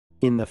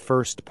In the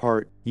first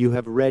part, you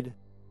have read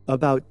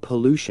about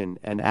pollution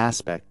and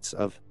aspects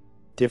of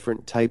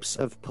different types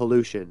of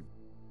pollution.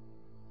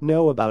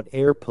 Know about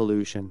air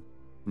pollution,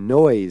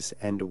 noise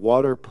and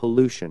water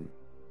pollution,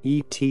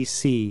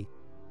 etc.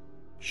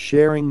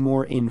 Sharing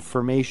more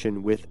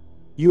information with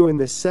you in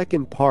the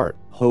second part.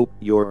 Hope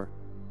your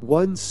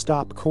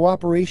one-stop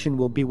cooperation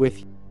will be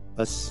with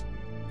us.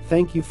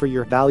 Thank you for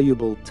your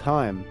valuable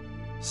time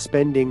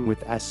spending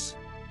with us.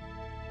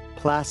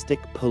 Plastic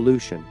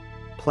pollution.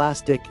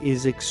 Plastic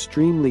is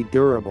extremely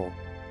durable,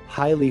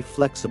 highly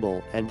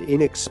flexible, and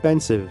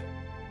inexpensive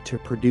to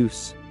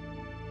produce.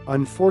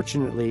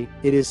 Unfortunately,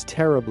 it is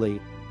terribly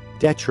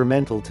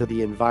detrimental to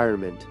the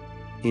environment.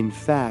 In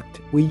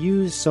fact, we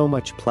use so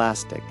much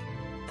plastic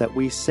that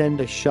we send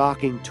a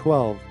shocking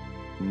 12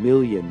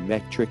 million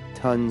metric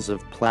tons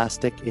of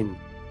plastic in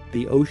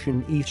the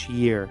ocean each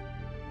year.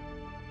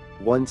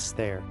 Once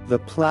there, the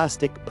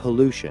plastic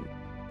pollution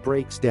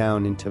breaks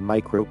down into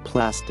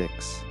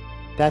microplastics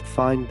that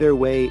find their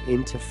way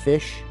into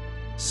fish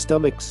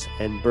stomachs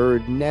and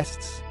bird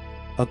nests,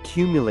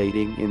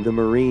 accumulating in the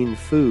marine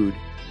food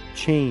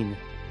chain.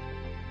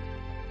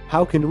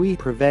 How can we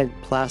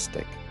prevent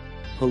plastic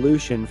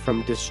pollution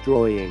from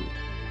destroying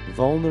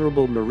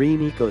vulnerable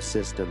marine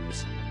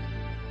ecosystems?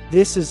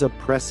 This is a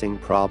pressing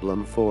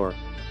problem for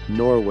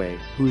Norway,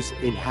 whose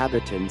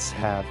inhabitants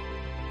have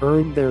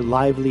earned their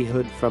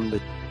livelihood from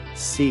the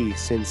sea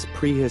since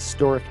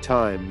prehistoric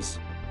times.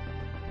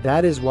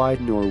 That is why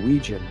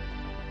Norwegian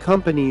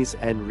companies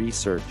and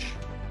research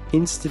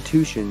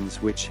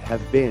institutions which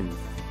have been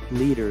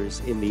leaders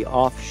in the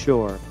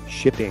offshore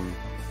shipping,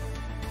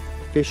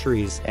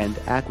 fisheries and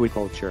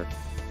aquaculture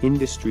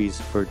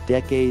industries for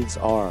decades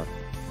are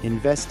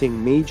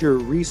investing major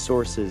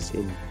resources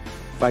in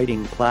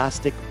fighting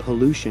plastic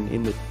pollution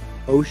in the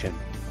ocean,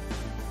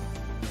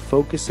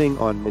 focusing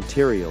on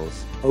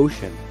materials,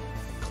 ocean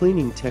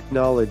cleaning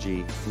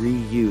technology,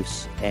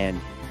 reuse, and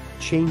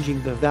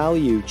changing the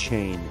value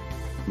chain.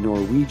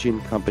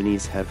 Norwegian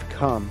companies have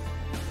come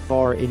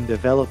far in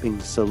developing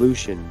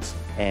solutions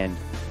and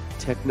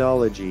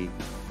technology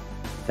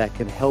that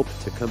can help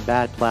to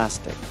combat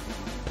plastic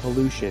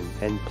pollution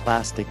and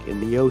plastic in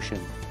the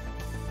ocean.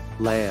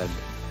 Land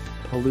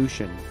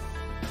pollution.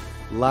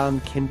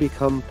 Land can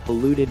become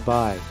polluted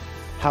by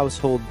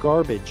household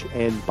garbage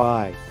and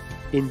by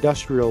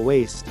industrial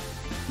waste.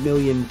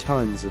 Million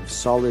tons of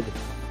solid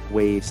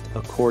waste,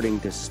 according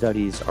to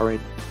studies, are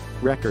in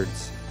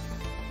records.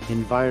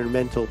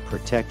 Environmental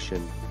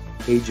Protection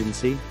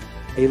Agency.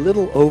 A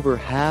little over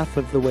half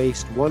of the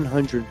waste,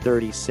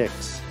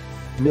 136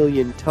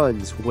 million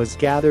tons, was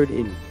gathered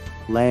in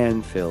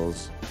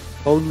landfills.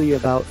 Only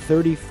about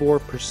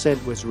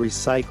 34% was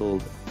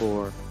recycled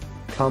or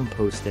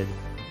composted.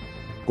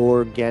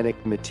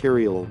 Organic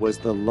material was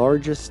the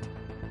largest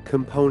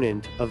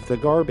component of the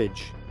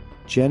garbage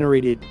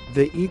generated,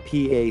 the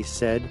EPA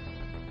said.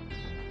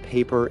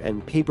 Paper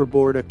and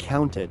paperboard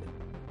accounted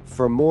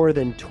for more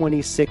than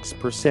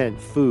 26%,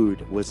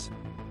 food was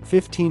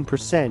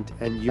 15%,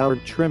 and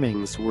yarn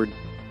trimmings were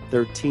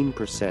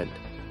 13%.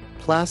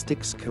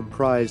 Plastics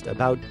comprised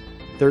about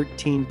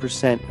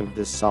 13% of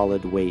the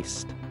solid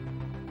waste,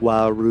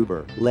 while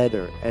rubber,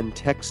 leather, and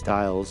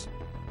textiles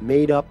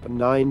made up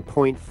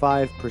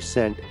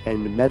 9.5%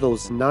 and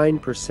metals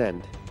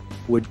 9%,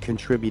 wood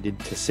contributed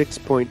to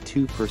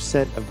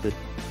 6.2% of the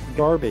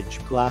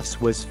garbage.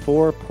 Glass was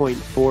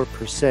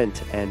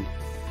 4.4%, and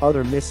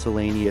other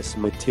miscellaneous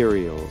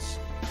materials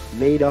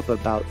made up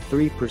about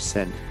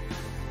 3%.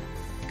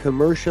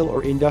 Commercial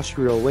or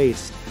industrial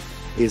waste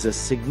is a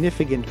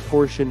significant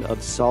portion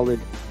of solid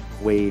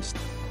waste.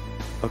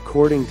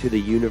 According to the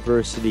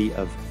University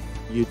of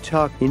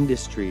Utah,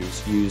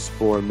 industries use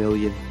 4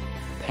 million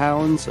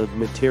pounds of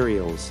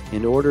materials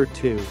in order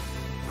to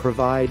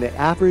provide the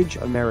average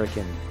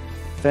American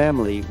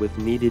family with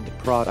needed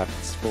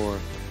products for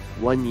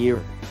 1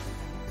 year.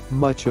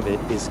 Much of it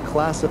is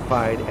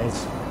classified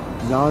as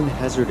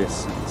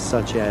non-hazardous,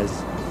 such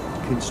as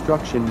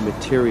construction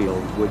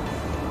material, wood,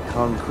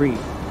 concrete,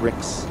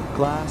 bricks,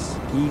 glass,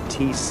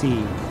 etc.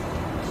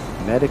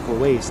 Medical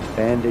waste,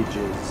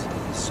 bandages,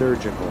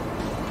 surgical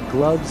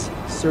gloves,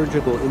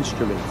 surgical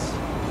instruments,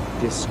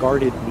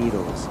 discarded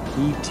needles,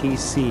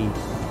 etc.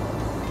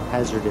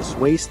 Hazardous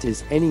waste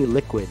is any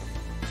liquid,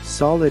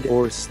 solid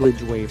or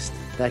sludge waste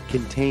that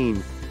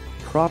contain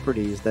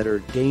properties that are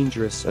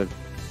dangerous or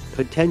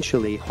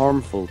potentially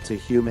harmful to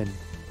human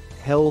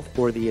health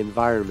or the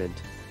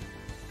environment.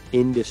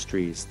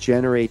 Industries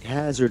generate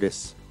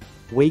hazardous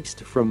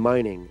waste from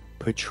mining,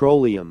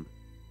 petroleum,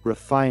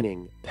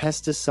 refining,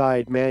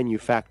 pesticide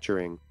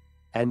manufacturing,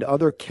 and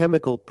other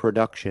chemical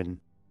production.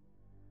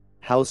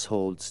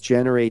 Households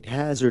generate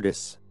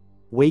hazardous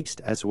waste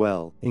as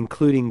well,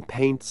 including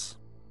paints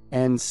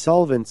and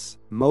solvents,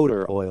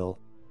 motor oil,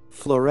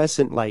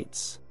 fluorescent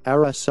lights,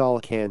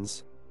 aerosol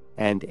cans,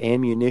 and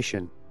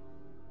ammunition.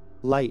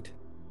 Light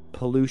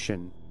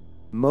pollution.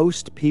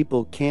 Most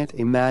people can't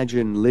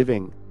imagine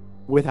living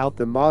without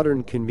the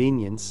modern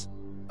convenience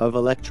of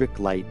electric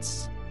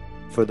lights.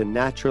 For the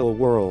natural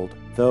world,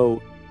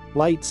 though,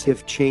 Lights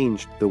have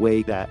changed the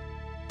way that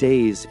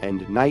days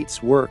and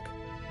nights work.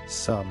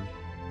 Some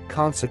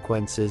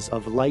consequences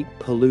of light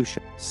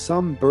pollution.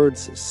 Some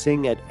birds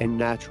sing at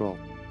unnatural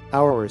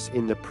hours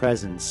in the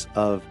presence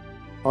of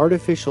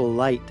artificial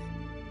light.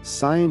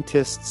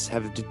 Scientists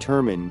have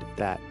determined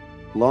that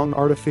long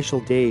artificial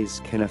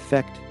days can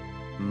affect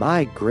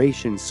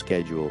migration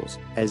schedules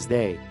as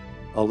they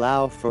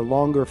allow for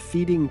longer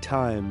feeding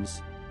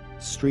times.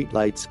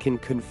 Streetlights can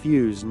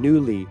confuse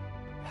newly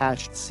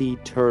hatched sea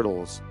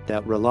turtles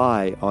that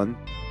rely on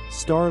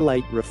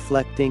starlight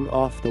reflecting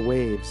off the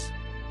waves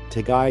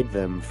to guide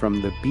them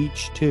from the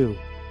beach to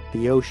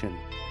the ocean.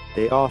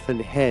 They often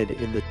head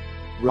in the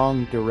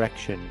wrong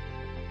direction